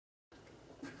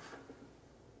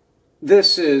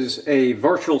This is a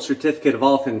virtual certificate of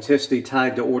authenticity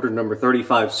tied to order number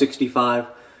 3565.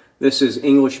 This is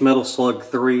English Metal Slug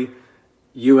 3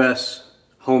 US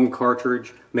home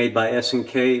cartridge made by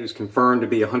S&K. It was confirmed to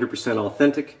be 100%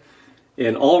 authentic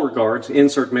in all regards.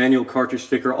 Insert manual cartridge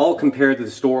sticker, all compared to the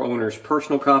store owner's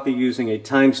personal copy using a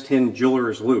 ×10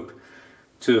 jeweler's loop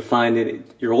to find it.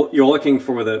 You're looking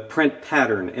for the print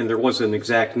pattern, and there was an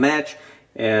exact match,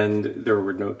 and there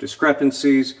were no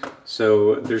discrepancies,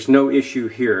 so there's no issue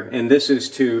here. And this is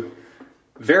to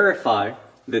verify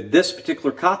that this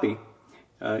particular copy,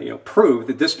 prove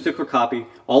that this particular copy,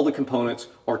 all the components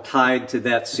are tied to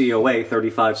that CoA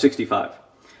 3565.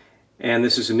 And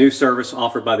this is a new service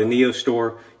offered by the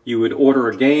NeoStore. You would order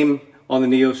a game on the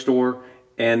NeoStore,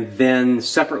 and then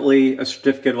separately a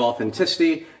certificate of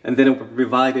authenticity, and then it will be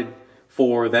provided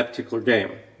for that particular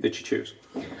game that you choose.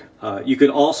 You could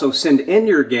also send in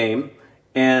your game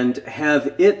and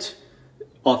have it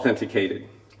authenticated.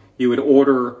 You would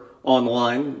order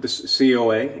online the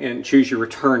CoA and choose your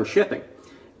return shipping,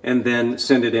 and then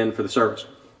send it in for the service.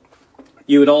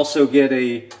 You would also get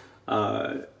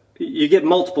you get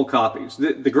multiple copies.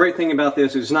 The great thing about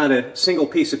this is not a single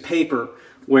piece of paper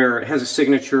where it has a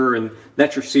signature and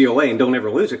that's your CoA and don't ever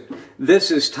lose it.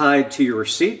 This is tied to your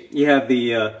receipt. You have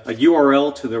a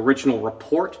URL to the original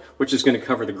report, which is going to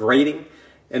cover the grading,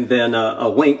 and then a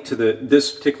link to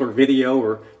this particular video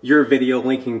or your video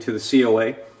linking to the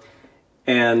CoA.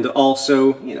 And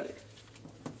also, you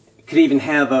could even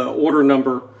have an order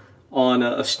number on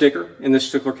a sticker. In this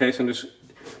particular case, I'm just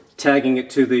tagging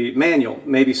it to the manual.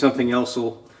 Maybe something else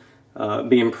will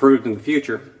be improved in the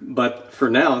future. But for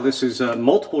now, this is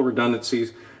multiple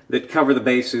redundancies that cover the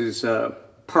bases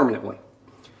permanently.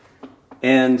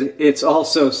 And it's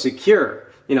also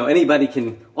secure. Anybody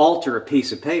can alter a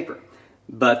piece of paper,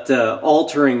 but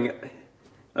altering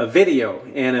a video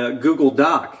and a Google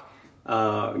Doc,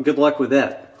 good luck with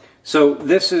that. So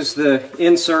this is the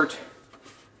insert,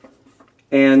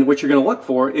 and what you're going to look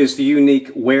for is the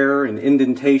unique wear and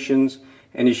indentations,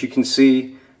 and as you can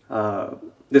see,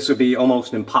 this would be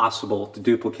almost impossible to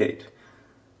duplicate,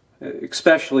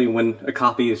 especially when a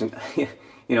copy isn't,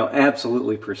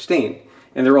 absolutely pristine,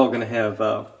 and they're all going to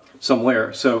have some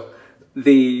wear. So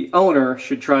the owner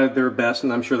should try their best,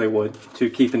 and I'm sure they would, to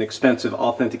keep an expensive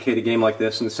authenticated game like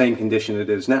this in the same condition it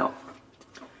is now.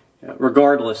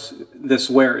 Regardless, this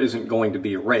wear isn't going to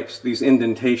be erased. These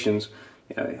indentations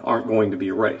aren't going to be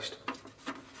erased.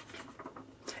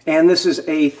 And this is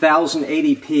a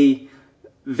 1080p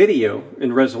video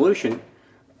in resolution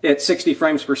at 60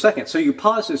 frames per second. So you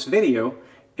pause this video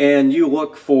and you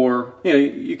look for,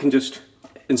 you can just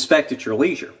inspect at your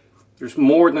leisure. There's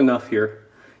more than enough here.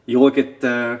 You look at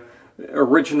the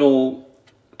original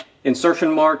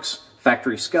insertion marks,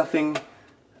 factory scuffing,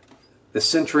 the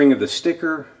centering of the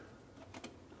sticker,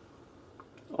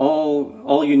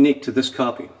 all unique to this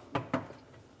copy.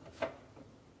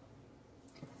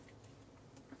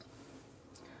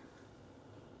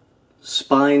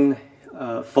 Spine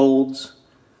folds,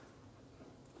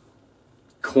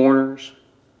 corners,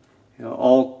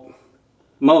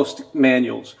 most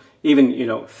manuals,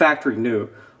 even factory new,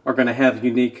 are going to have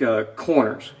unique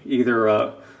corners, either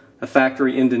a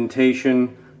factory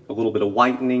indentation, a little bit of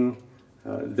whitening.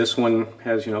 This one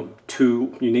has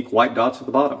 2 unique white dots at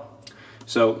the bottom.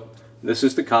 So this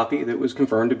is the copy that was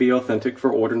confirmed to be authentic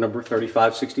for order number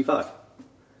 3565.